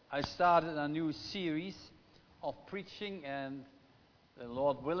I started a new series of preaching, and the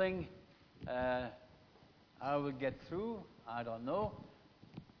Lord willing, I will get through. I don't know.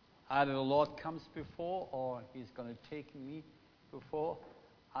 Either the Lord comes before or He's going to take me before.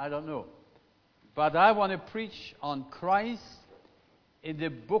 I don't know. But I want to preach on Christ in the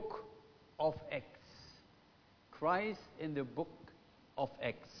book of Acts. Christ in the book of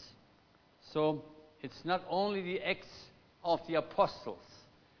Acts. So it's not only the Acts of the apostles.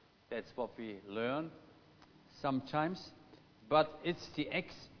 That's what we learn sometimes. But it's the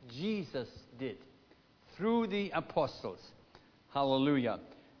Acts Jesus did through the apostles. Hallelujah.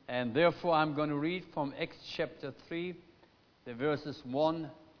 And therefore I'm going to read from Acts chapter 3, the verses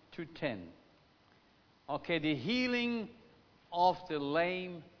 1 to 10. Okay, the healing of the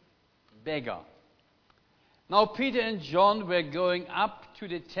lame beggar. Now Peter and John were going up to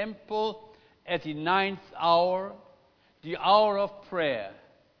the temple at the 9th hour, the hour of prayer.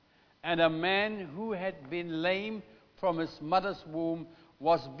 And a man who had been lame from his mother's womb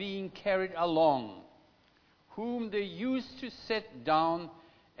was being carried along, whom they used to set down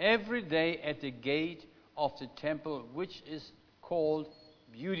every day at the gate of the temple, which is called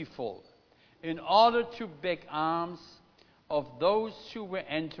Beautiful, in order to beg alms of those who were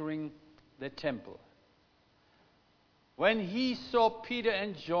entering the temple. When he saw Peter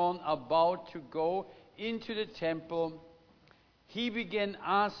and John about to go into the temple, he began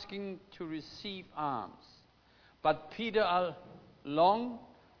asking to receive alms. But Peter, along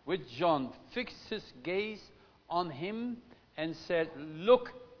with John, fixed his gaze on him and said,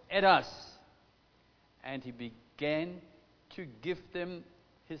 "Look at us." And he began to give them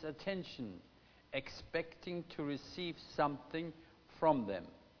his attention, expecting to receive something from them.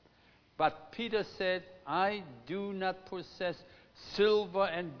 But Peter said, "I do not possess silver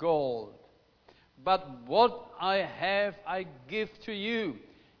and gold, but what I have I give to you.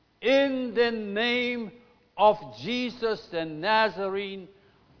 In the name of Jesus the Nazarene,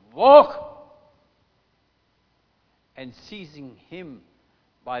 walk." And seizing him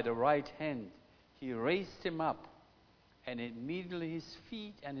by the right hand, he raised him up, and immediately his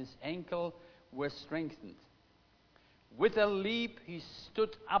feet and his ankle were strengthened. With a leap he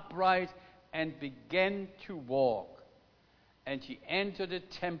stood upright and began to walk. And he entered the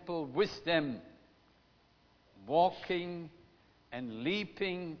temple with them, walking and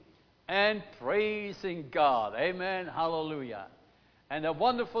leaping and praising God. Amen. Hallelujah. And a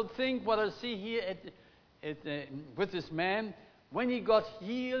wonderful thing, what I see here with this man, when he got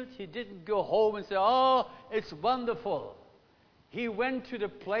healed, he didn't go home and say, "Oh, it's wonderful." He went to the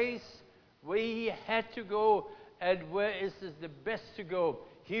place where he had to go and where is the best to go.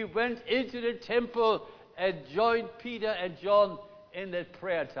 He went into the temple and joined Peter and John in that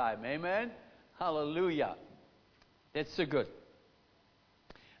prayer time. Amen. Hallelujah. That's so good.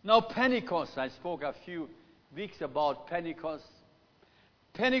 Now Pentecost, I spoke a few weeks about Pentecost.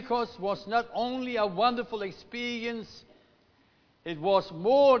 Pentecost was not only a wonderful experience, it was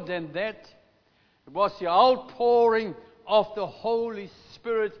more than that. It was the outpouring of the Holy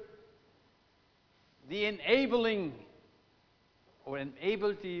Spirit, the enabled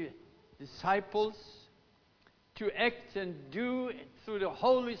the disciples to act and do through the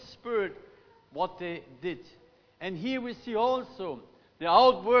Holy Spirit what they did. And here we see also the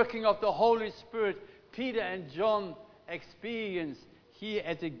outworking of the Holy Spirit. Peter and John experienced here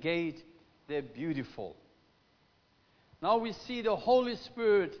at the gate. They're beautiful. Now we see the Holy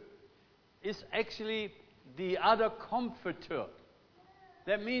Spirit is actually the other comforter.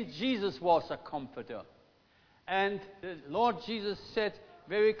 That means Jesus was a comforter. And the Lord Jesus said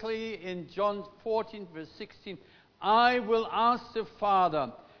very clearly in John 14, verse 16, "I will ask the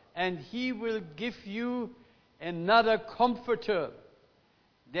Father, and He will give you another comforter,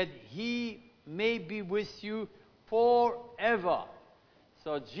 that He may be with you forever."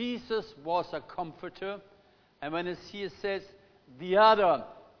 So Jesus was a comforter. And when it here says the other,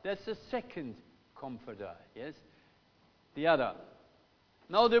 that's the second comforter. Yes? The other.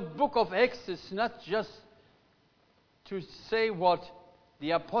 Now the book of Acts is not just to say what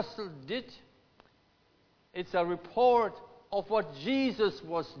the apostle did. It's a report of what Jesus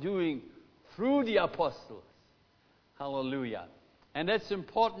was doing through the apostles. Hallelujah. And that's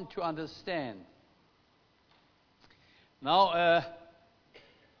important to understand. Now,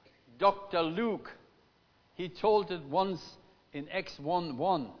 Dr. Luke, he told it once in Acts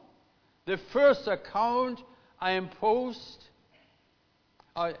 1:1. The first account I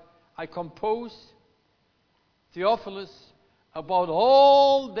composed, Theophilus, about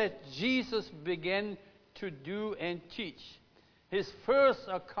all that Jesus began to do and teach. His first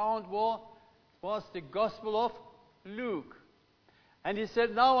account was the Gospel of Luke. And he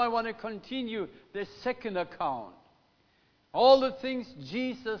said, now I want to continue the second account. All the things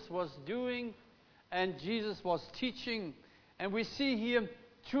Jesus was doing and Jesus was teaching. And we see here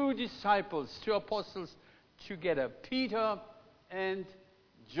two disciples, two apostles together, Peter and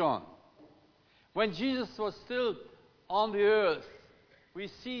John. When Jesus was still on the earth, we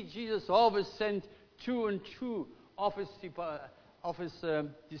see Jesus always sent 2 and 2 of his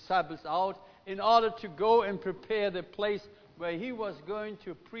disciples out in order to go and prepare the place where he was going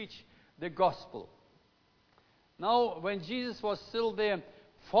to preach the gospel. Now, when Jesus was still there,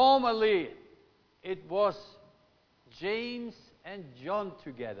 formerly it was James and John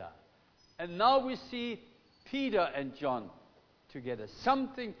together. And now we see Peter and John together.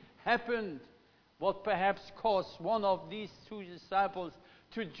 Something happened what perhaps caused one of these two disciples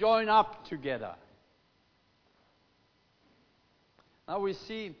to join up together. Now we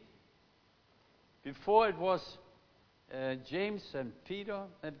see, before it was James and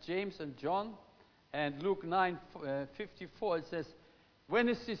John, and Luke 9:54 it says, when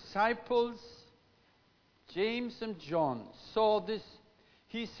his disciples, James and John, saw this,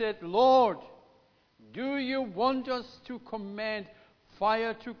 he said, Lord, do you want us to command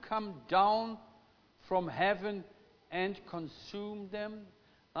fire to come down from heaven and consume them?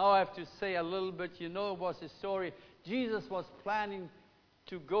 Now I have to say a little bit, it was a story. Jesus was planning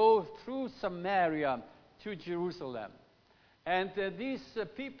to go through Samaria to Jerusalem. And these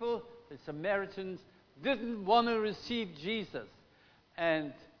people, the Samaritans, didn't want to receive Jesus.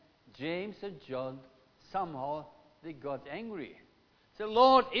 And James and John, somehow, they got angry. Said,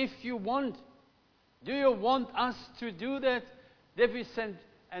 Lord, if you want, do you want us to do that? That we send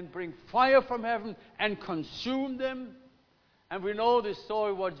and bring fire from heaven and consume them? And we know the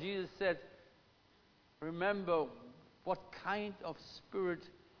story what Jesus said. Remember what kind of spirit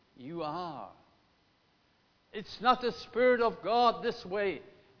you are. It's not the Spirit of God this way,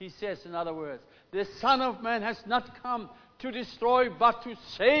 he says in other words. The Son of Man has not come to destroy but to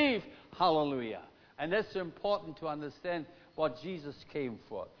save. Hallelujah. And that's important to understand what Jesus came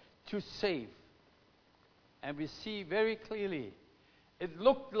for. To save. And we see very clearly, it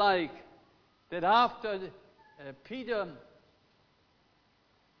looked like that after Peter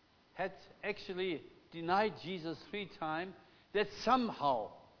had actually denied Jesus 3 times, that somehow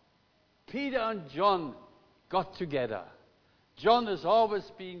Peter and John got together. John is always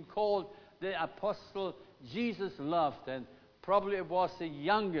being called the apostle Jesus loved, and probably was the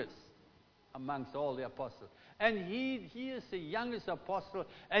youngest amongst all the apostles. And he is the youngest apostle,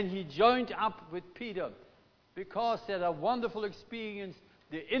 and he joined up with Peter because they had a wonderful experience,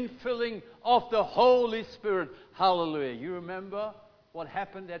 the infilling of the Holy Spirit. Hallelujah. You remember what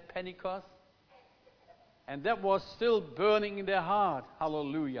happened at Pentecost? And that was still burning in their heart.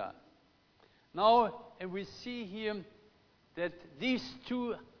 Hallelujah. Now, and we see here that these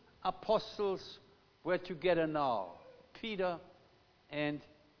 2 apostles were together now, Peter and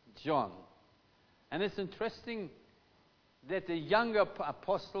John. And it's interesting that the younger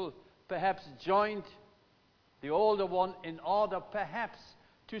apostle perhaps joined the older one in order perhaps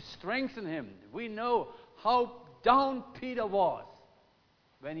to strengthen him. We know how down Peter was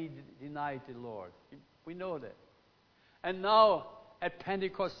when he denied the Lord. We know that. And now at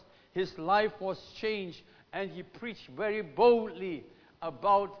Pentecost, his life was changed, and he preached very boldly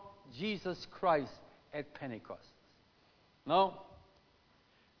about Jesus Christ at Pentecost. Now,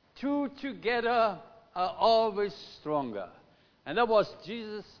 2 together are always stronger. And that was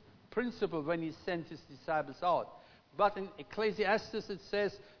Jesus' principle when he sent his disciples out. But in Ecclesiastes it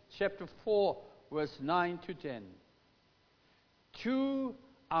says, chapter 4, verse 9 to 10. 2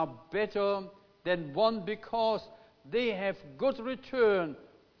 are better than 1 because they have good return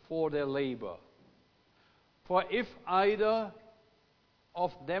for their labor. For if either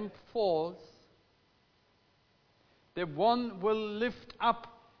of them falls, the one will lift up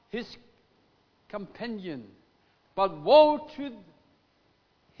his companion. But woe to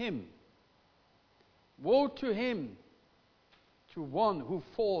him, to one who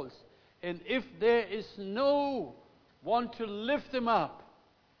falls, and if there is no one to lift him up.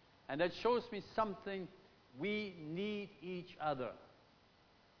 And that shows me something. We need each other.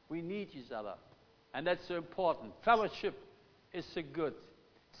 We need each other. And that's so important. Fellowship is so good.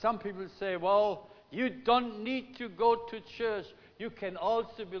 Some people say, well, you don't need to go to church. You can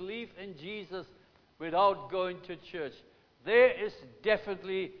also believe in Jesus without going to church. There is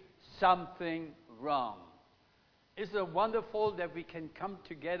definitely something wrong. Isn't it wonderful that we can come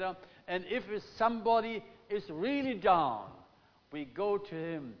together, and if somebody is really down, we go to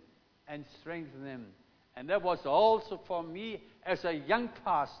him and strengthen him. And that was also for me as a young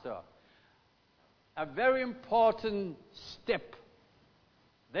pastor a very important step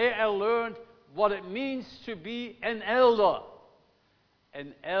There I learned what it means to be an elder.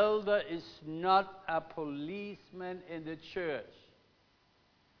 An elder is not a policeman in the church.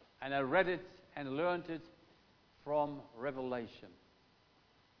 And I read it and learned it from Revelation.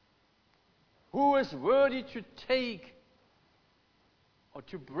 Who is worthy to take or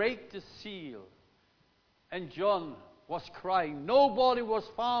to break the seal? And John was crying. Nobody was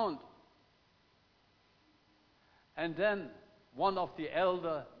found. And then one of the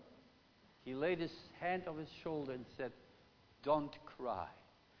elder, he laid his hand on his shoulder and said, "Don't cry.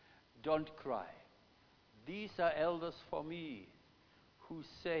 Don't cry. These are elders for me who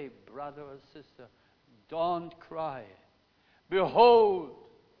say, brother or sister, don't cry. Behold,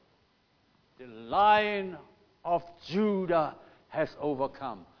 the Lion of Judah has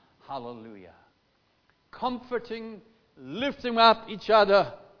overcome." Hallelujah. Comforting, lifting up each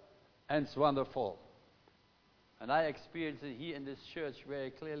other, and it's wonderful. And I experienced it here in this church very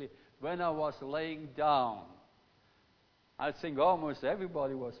clearly. When I was laying down, I think almost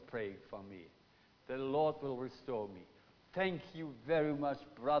everybody was praying for me. The Lord will restore me. Thank you very much,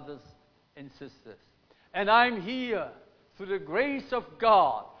 brothers and sisters. And I'm here through the grace of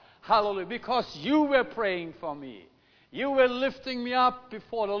God. Hallelujah. Because you were praying for me. You were lifting me up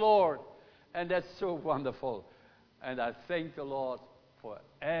before the Lord. And that's so wonderful. And I thank the Lord for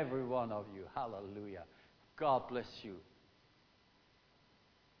every one of you. Hallelujah. God bless you.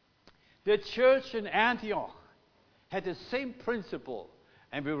 The church in Antioch had the same principle.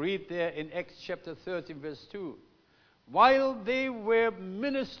 And we read there in Acts chapter 13 verse 2. While they were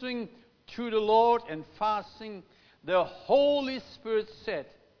ministering to the Lord and fasting, the Holy Spirit said,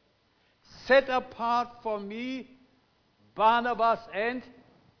 "Set apart for me Barnabas and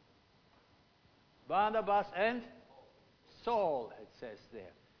Saul," it says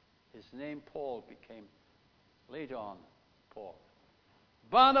there. His name Paul became later on Paul.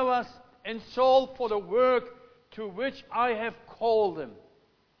 "Barnabas and Saul for the work to which I have called them."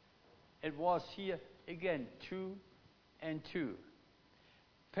 It was here again 2 and 2.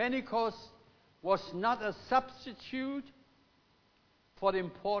 Pentecost was not a substitute for the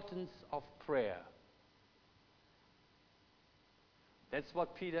importance of prayer. That's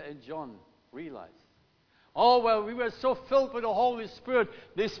what Peter and John realized. Oh, well, we were so filled with the Holy Spirit.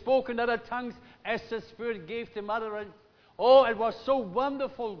 They spoke in other tongues as the Spirit gave them utterance. Oh, it was so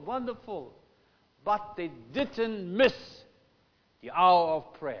wonderful, wonderful. But they didn't miss the hour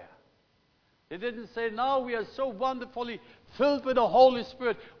of prayer. They didn't say, now we are so wonderfully filled with the Holy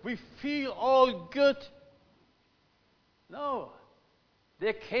Spirit. We feel all good. No.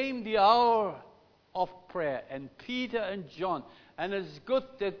 There came the hour of prayer. And Peter and John. And it's good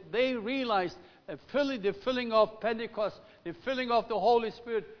that they realized that the filling of Pentecost, the filling of the Holy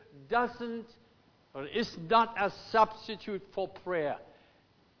Spirit is not a substitute for prayer.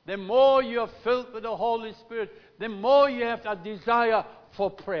 The more you are filled with the Holy Spirit, the more you have a desire for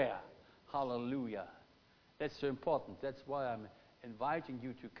prayer. Hallelujah. That's so important. That's why I'm inviting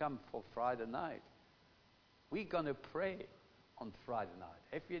you to come for Friday night. We're going to pray on Friday night.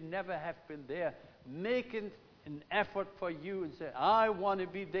 If you never have been there, make an effort for you and say, I want to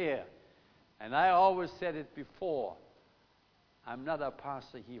be there. And I always said it before. I'm not a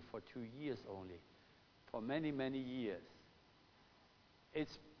pastor here for 2 years only. For many, many years.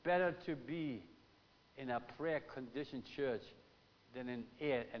 It's better to be in a prayer-conditioned church than an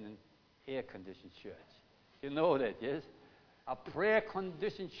air-conditioned church. You know that, yes? A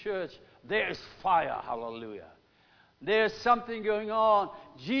prayer-conditioned church, there is fire, hallelujah. There's something going on.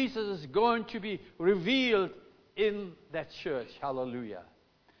 Jesus is going to be revealed in that church, hallelujah.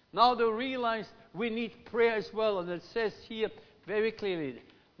 Now they realize we need prayer as well, and it says here very clearly,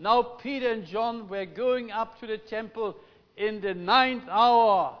 now Peter and John were going up to the temple in the 9th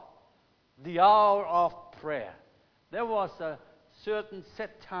hour, the hour of prayer. There was a certain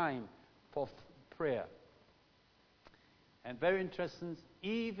set time for prayer. And very interesting,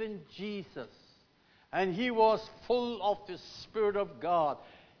 even Jesus, and he was full of the Spirit of God.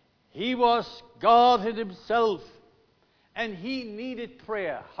 He was God in himself, and he needed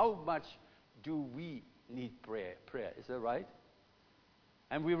prayer. How much do we need prayer? Is that right?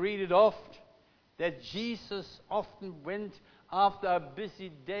 And we read it oft that Jesus often went after a busy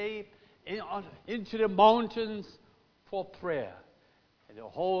day into the mountains for prayer. And the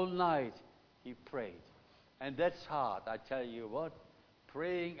whole night he prayed. And that's hard. I tell you what,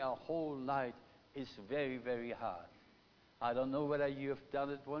 praying a whole night is very, very hard. I don't know whether you have done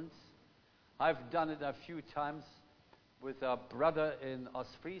it once. I've done it a few times with a brother in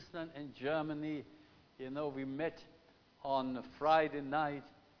Ostfriesland in Germany. You know, we met on Friday night,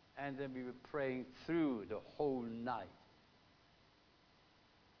 and then we were praying through the whole night.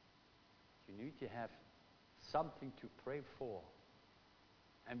 you need to have something to pray for.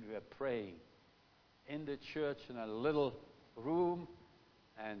 And we were praying in the church in a little room,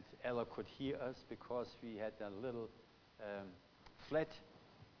 and Ella could hear us because we had a little flat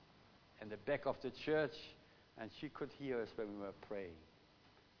in the back of the church, and she could hear us when we were praying.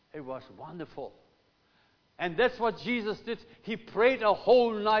 It was wonderful. And that's what Jesus did. He prayed a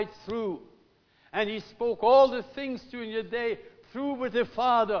whole night through. And he spoke all the things during the day through with the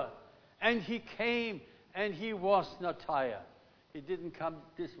Father. And he came, and he was not tired. He didn't come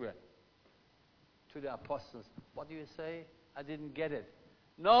this way to the apostles. What do you say? I didn't get it.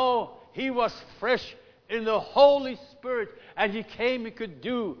 No, he was fresh in the Holy Spirit. And he came, he could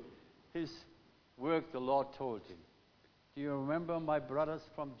do his work the Lord told him. Do you remember my brothers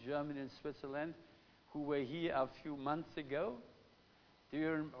from Germany and Switzerland who were here a few months ago? Do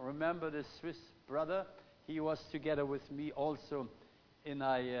you remember the Swiss brother? He was together with me also in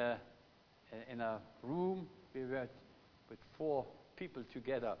a room. We were with 4 people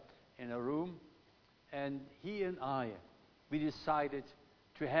together in a room. And he and I, we decided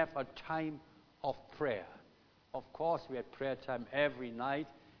to have a time of prayer. Of course, we had prayer time every night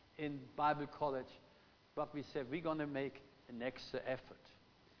in Bible college. But we said, we're going to make an extra effort.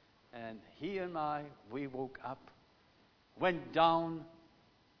 And he and I, we woke up, went down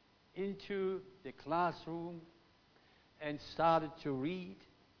into the classroom, and started to read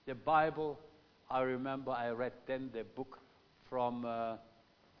the Bible. I remember I read then the book from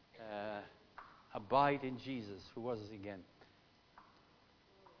Abide in Jesus. Who was it again?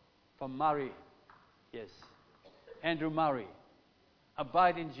 From Murray. Yes. Andrew Murray.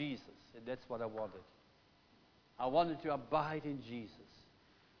 Abide in Jesus. And that's what I wanted. I wanted to abide in Jesus.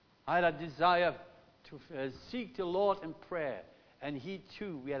 I had a desire to seek the Lord in prayer. And he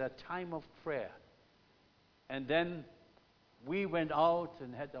too, we had a time of prayer. And then we went out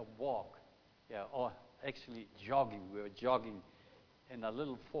and had a walk. Yeah, or actually jogging. We were jogging in a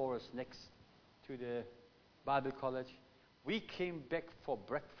little forest next to the Bible college. We came back for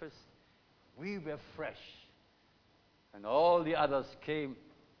breakfast. We were fresh. And all the others came,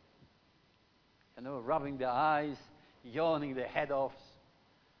 rubbing their eyes, yawning their head off.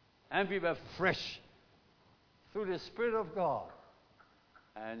 And we were fresh through the Spirit of God.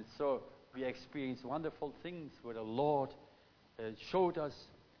 And so we experienced wonderful things where the Lord showed us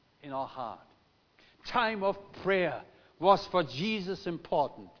in our heart. Time of prayer was for Jesus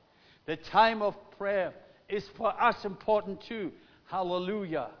important. The time of prayer is for us important too.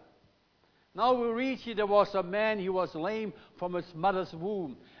 Hallelujah. Now we read here there was a man, he was lame from his mother's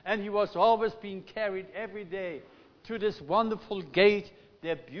womb. And he was always being carried every day to this wonderful gate,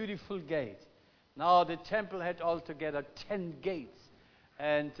 their beautiful gate. Now the temple had altogether 10 gates.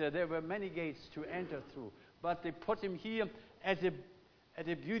 And there were many gates to enter through. But they put him here at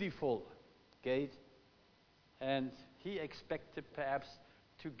a beautiful gate. And he expected perhaps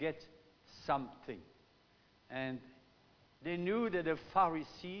to get something. And they knew that the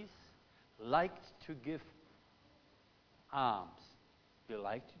Pharisees liked to give alms. They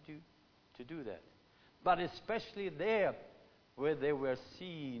liked to do that. But especially there where they were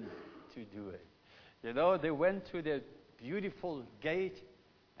seen to do it. They went to the beautiful gate,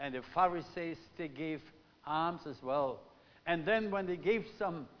 and the Pharisees, they gave alms as well. And then when they gave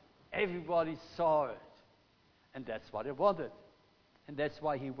some, everybody saw it. And that's what they wanted. And that's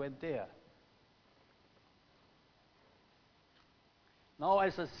why he went there. Now,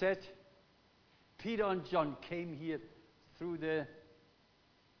 as I said, Peter and John came here through the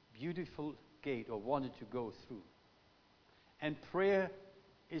beautiful gate, or wanted to go through. And prayer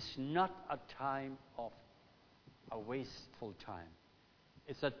is not a time of a wasteful time.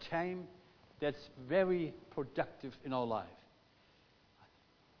 It's a time that's very productive in our life.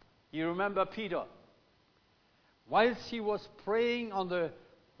 You remember Peter? Whilst he was praying on the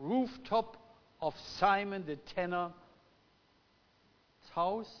rooftop of Simon the tanner's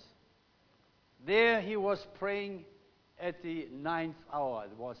house, there he was praying at the 9th hour.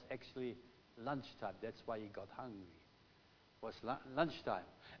 It was actually lunchtime. That's why he got hungry. It was lunchtime.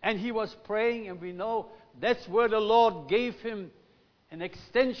 And he was praying, and we know that's where the Lord gave him an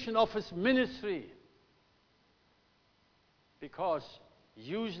extension of his ministry. Because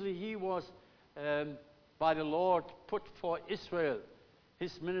usually he was, by the Lord, put for Israel,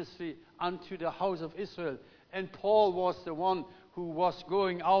 his ministry unto the house of Israel. And Paul was the one who was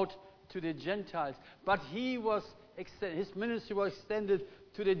going out to the Gentiles. But his ministry was extended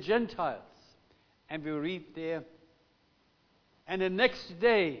to the Gentiles. And we read there, and the next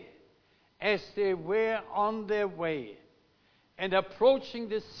day, as they were on their way and approaching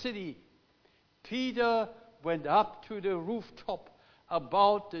the city, Peter went up to the rooftop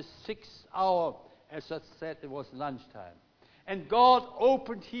about the 6th hour. As I said, it was lunchtime. And God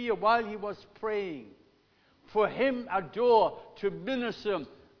opened here while he was praying for him a door to minister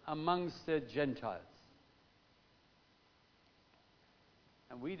amongst the Gentiles.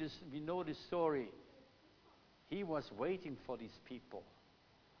 And we know the story. He was waiting for these people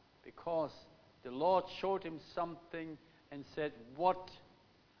because the Lord showed him something and said, what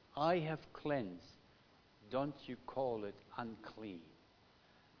I have cleansed, don't you call it unclean.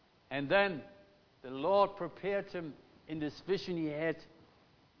 And then the Lord prepared him in this vision he had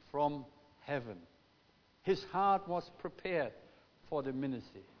from heaven. His heart was prepared for the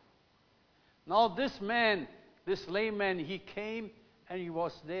ministry. Now this man, this lame man, he came and he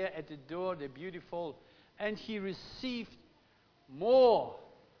was there at the door, the beautiful, and he received more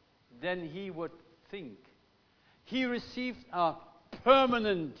than he would think. He received a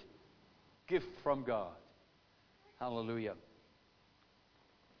permanent gift from God. Hallelujah.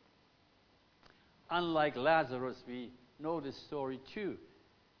 Unlike Lazarus, we know the story too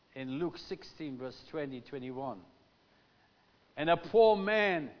in Luke 16, verse 20-21. And a poor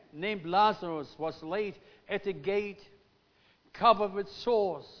man named Lazarus was laid at the gate, covered with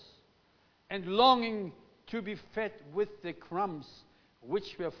sores, and longing to be fed with the crumbs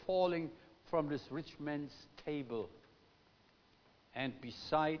which were falling from this rich man's table. And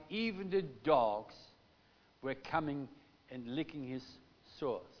beside, even the dogs were coming and licking his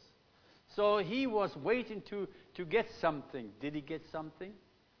sores. So he was waiting to get something. Did he get something?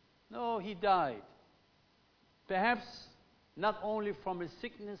 No, he died. Perhaps not only from a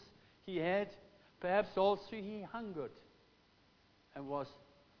sickness he had, perhaps also he hungered and was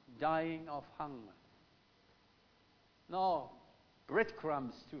dying of hunger. Now,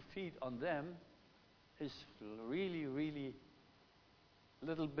 breadcrumbs to feed on them is really, really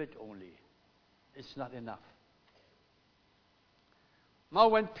little bit only. It's not enough. Now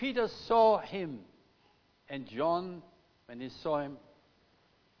when Peter saw him, and John, when he saw him,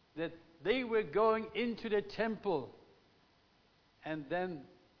 that they were going into the temple, and then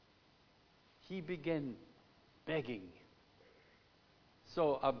he began begging.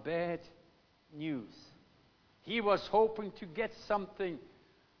 So a bad news. He was hoping to get something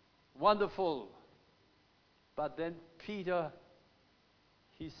wonderful, but then Peter,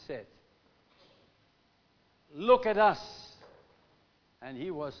 he said, look at us. And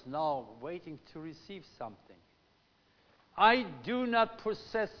he was now waiting to receive something. I do not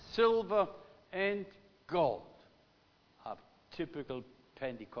possess silver and gold. A typical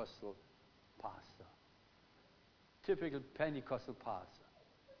Pentecostal pastor. Typical Pentecostal pastor.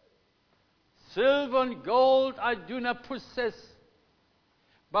 Silver and gold I do not possess,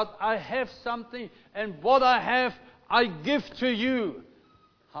 but I have something, and what I have I give to you.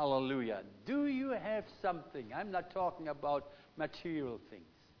 Hallelujah. Do you have something? I'm not talking about material things,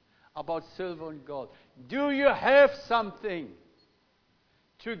 about silver and gold. Do you have something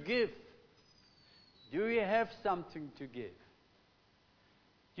to give? Do you have something to give?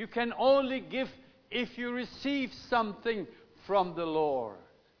 You can only give if you receive something from the Lord.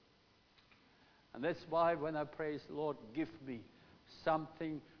 And that's why when I praise, Lord, give me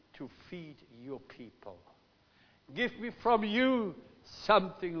something to feed your people. Give me from you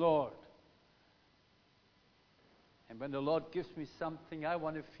something, Lord. And when the Lord gives me something, I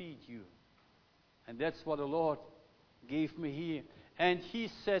want to feed you. And that's what the Lord gave me here. And he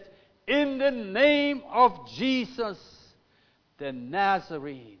said, in the name of Jesus, the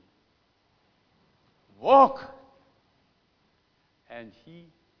Nazarene, walk. And he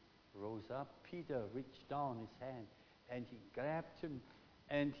rose up. Peter reached down his hand and he grabbed him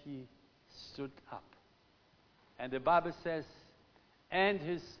and he stood up. And the Bible says, and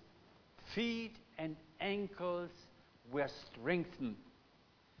his feet and ankles were strengthened.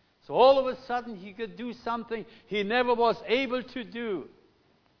 So all of a sudden he could do something he never was able to do.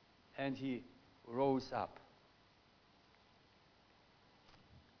 And he rose up.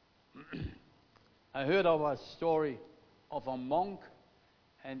 I heard of a story of a monk,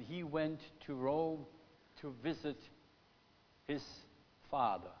 and he went to Rome to visit his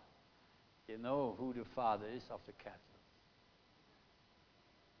father. You know who the father is of the Catholics.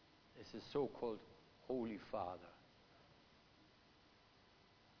 It's the so-called Holy Father.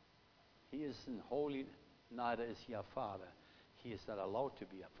 He isn't holy, neither is he a father. He is not allowed to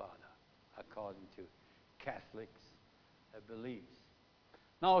be a father, according to Catholics' beliefs.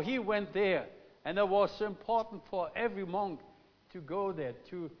 Now he went there, and it was important for every monk to go there,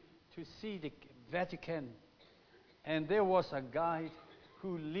 to see the Vatican. And there was a guide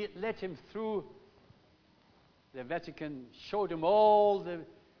who led him through the Vatican, showed him all the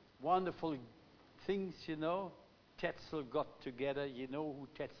wonderful things, Tetzel got together. You know who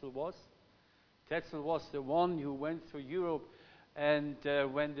Tetzel was? Tetzel was the one who went through Europe, and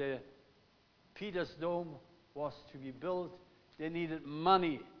when the Peter's Dome was to be built, they needed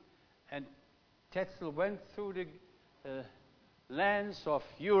money. And Tetzel went through the lands of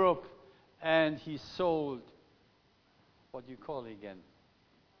Europe, and he sold, what do you call it again?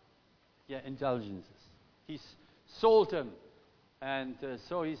 Yeah, indulgences. He sold them. And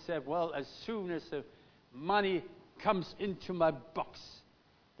so he said, well, as soon as the money comes into my box,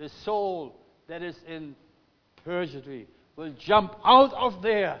 the soul that is in purgatory will jump out of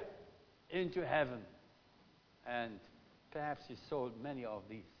there into heaven. And perhaps he sold many of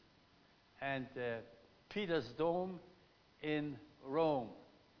these. And Peter's Dome in Rome,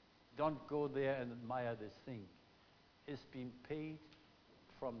 don't go there and admire this thing, is being paid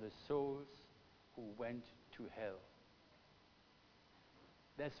from the souls who went to hell.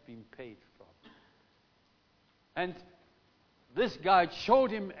 That's been paid from. And this guy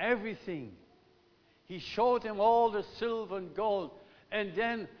showed him everything. He showed him all the silver and gold. And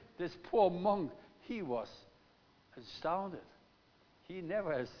then this poor monk, he was astounded. He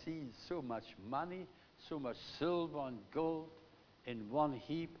never has seen so much money, so much silver and gold in one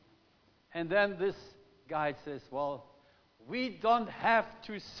heap. And then this guy says, well, we don't have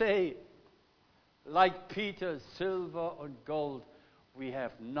to say, like Peter, silver and gold, we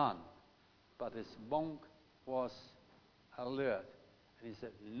have none. But this monk was alert. And he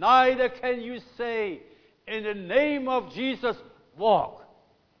said, neither can you say, in the name of Jesus, walk.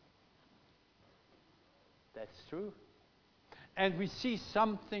 That's true. And we see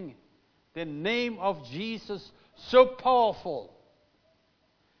something, the name of Jesus, so powerful.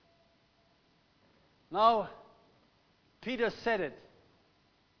 Now, Peter said it.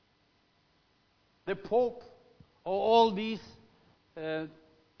 The Pope, or all these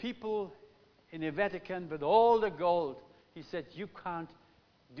people in the Vatican with all the gold, he said, you can't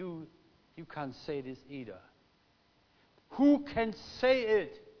say this either. Who can say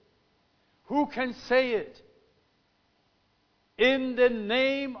it? Who can say it? In the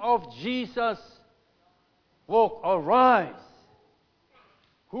name of Jesus, walk or rise.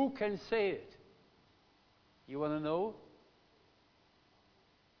 Who can say it? You want to know?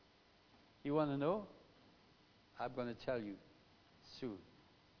 You want to know? I'm going to tell you soon.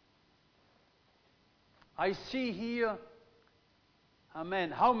 I see here,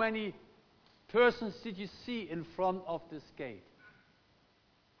 amen, how many persons did you see in front of this gate?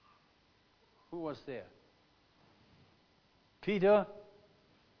 Who was there? Peter,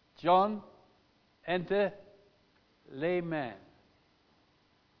 John, and the layman.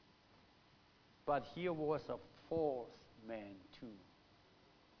 But here was a fourth man too.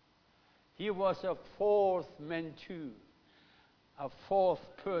 Here was a fourth man too. A fourth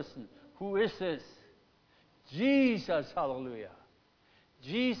person. Who is this? Jesus, hallelujah.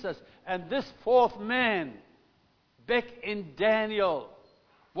 Jesus. And this fourth man, back in Daniel,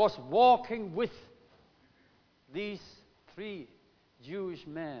 was walking with these three Jewish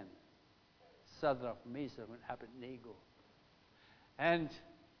men, Shadrach, Meshach, and Abednego. And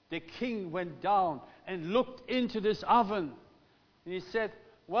the king went down and looked into this oven. And he said,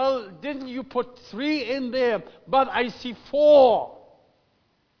 well, didn't you put 3 in there? But I see 4.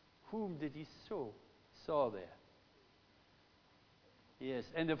 Whom did he saw there? Yes,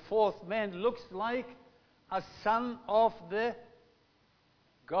 and the fourth man looks like a son of the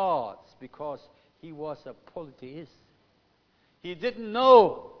gods, because he was a polytheist. He didn't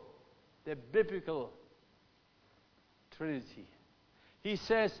know the biblical Trinity. He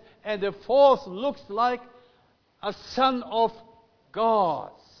says, and the fourth looks like a son of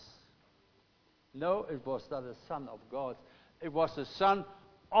gods. No, it was not a son of God. It was the son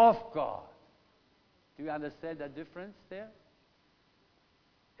of God. Do you understand the difference there?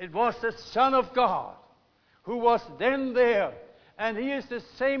 It was the Son of God who was then there. And he is the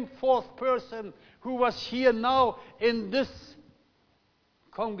same fourth person who was here now in this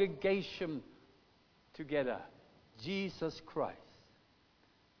congregation together. Jesus Christ.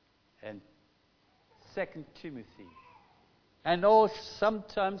 And 2 Timothy. I know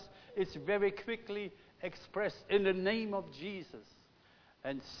sometimes it's very quickly expressed in the name of Jesus.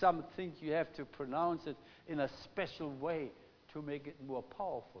 And some think you have to pronounce it in a special way to make it more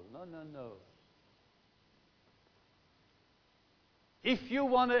powerful. No, no, no. If you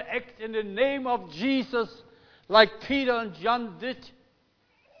want to act in the name of Jesus like Peter and John did,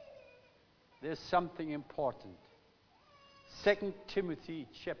 there's something important. 2 Timothy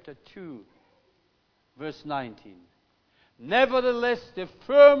chapter 2, verse 19. Nevertheless, the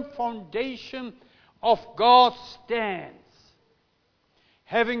firm foundation of God stands,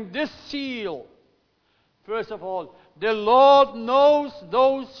 having this seal, First of all, the Lord knows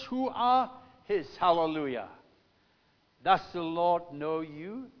those who are His. Hallelujah. Does the Lord know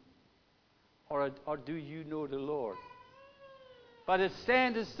you? Or do you know the Lord? But the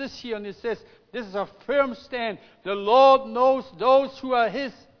stand is this here, and it says, this is a firm stand. The Lord knows those who are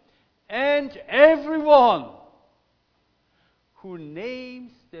His, and everyone who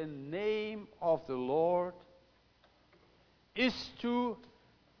names the name of the Lord is to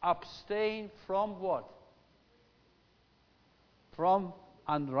abstain from what? From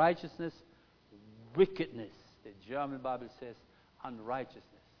unrighteousness, wickedness. The German Bible says unrighteousness.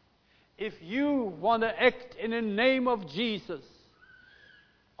 If you want to act in the name of Jesus,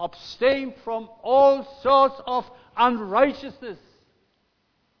 abstain from all sorts of unrighteousness.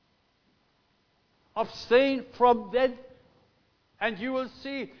 Abstain from that, and you will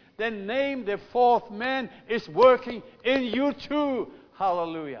see the name, the fourth man, is working in you too.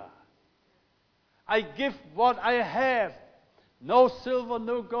 Hallelujah. I give what I have, no silver,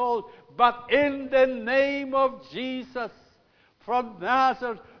 no gold, but in the name of Jesus from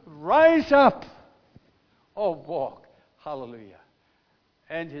Nazareth, rise up, or walk. Hallelujah.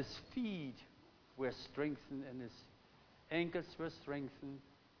 And his feet were strengthened, and his ankles were strengthened,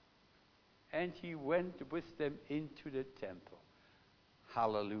 and he went with them into the temple.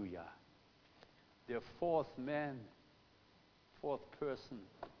 Hallelujah. The fourth man, fourth person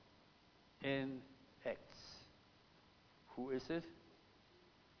in Acts. Who is it?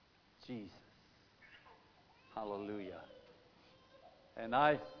 Jesus. Hallelujah. And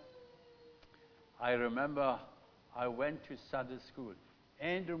I remember I went to Sunday school.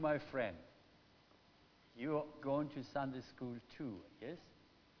 Andrew, my friend, you're going to Sunday school too, yes?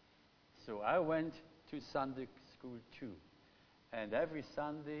 So I went to Sunday school too. And every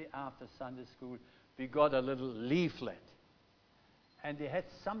Sunday after Sunday school, we got a little leaflet. And they had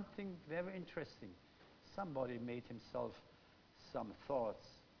something very interesting. Somebody made himself some thoughts.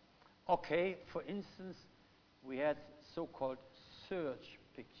 Okay, for instance, we had so-called search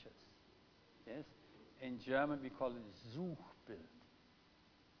pictures. Yes? In German, we call it Suchbild.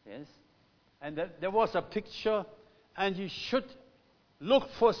 Yes? And there was a picture, and you should look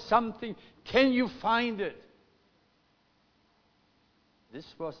for something. Can you find it? This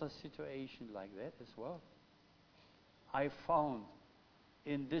was a situation like that as well. I found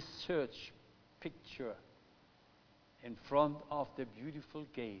in this search picture in front of the beautiful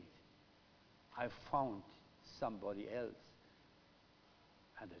gate, I found somebody else,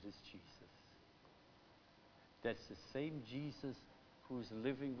 and that is Jesus. That's the same Jesus who's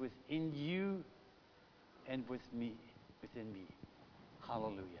living within you and within me.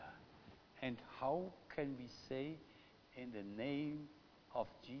 Hallelujah. And how can we say, in the name of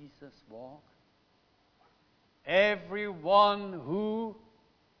Jesus, walk? Everyone who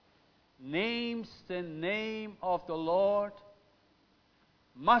names the name of the Lord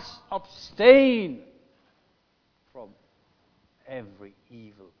must abstain from every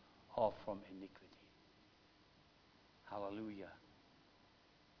evil or from iniquity. Hallelujah.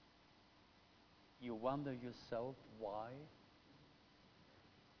 You wonder yourself why?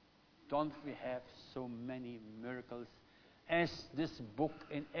 Don't we have so many miracles as this book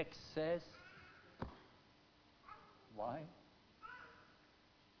in Acts says? Why?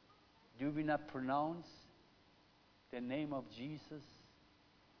 Do we not pronounce the name of Jesus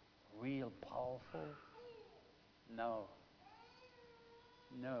real powerful? No.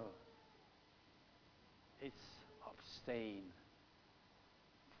 No. It's abstain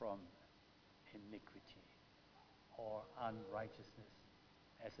from iniquity or unrighteousness,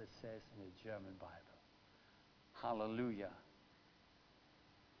 as it says in the German Bible. Hallelujah.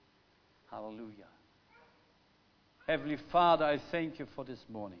 Hallelujah. Heavenly Father, I thank you for this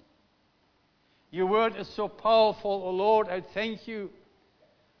morning. Your word is so powerful, O Lord. I thank you.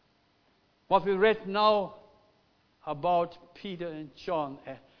 What we read now about Peter and John,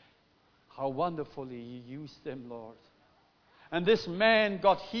 how wonderfully you used them, Lord. And this man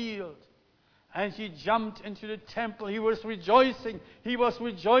got healed. And he jumped into the temple. He was rejoicing. He was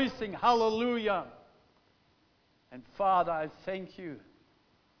rejoicing. Hallelujah. And Father, I thank you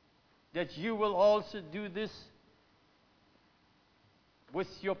that you will also do this with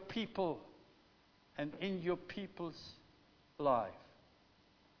your people and in your people's life.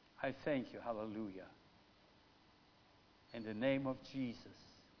 I thank you. Hallelujah. In the name of Jesus,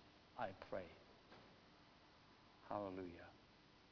 I pray. Hallelujah.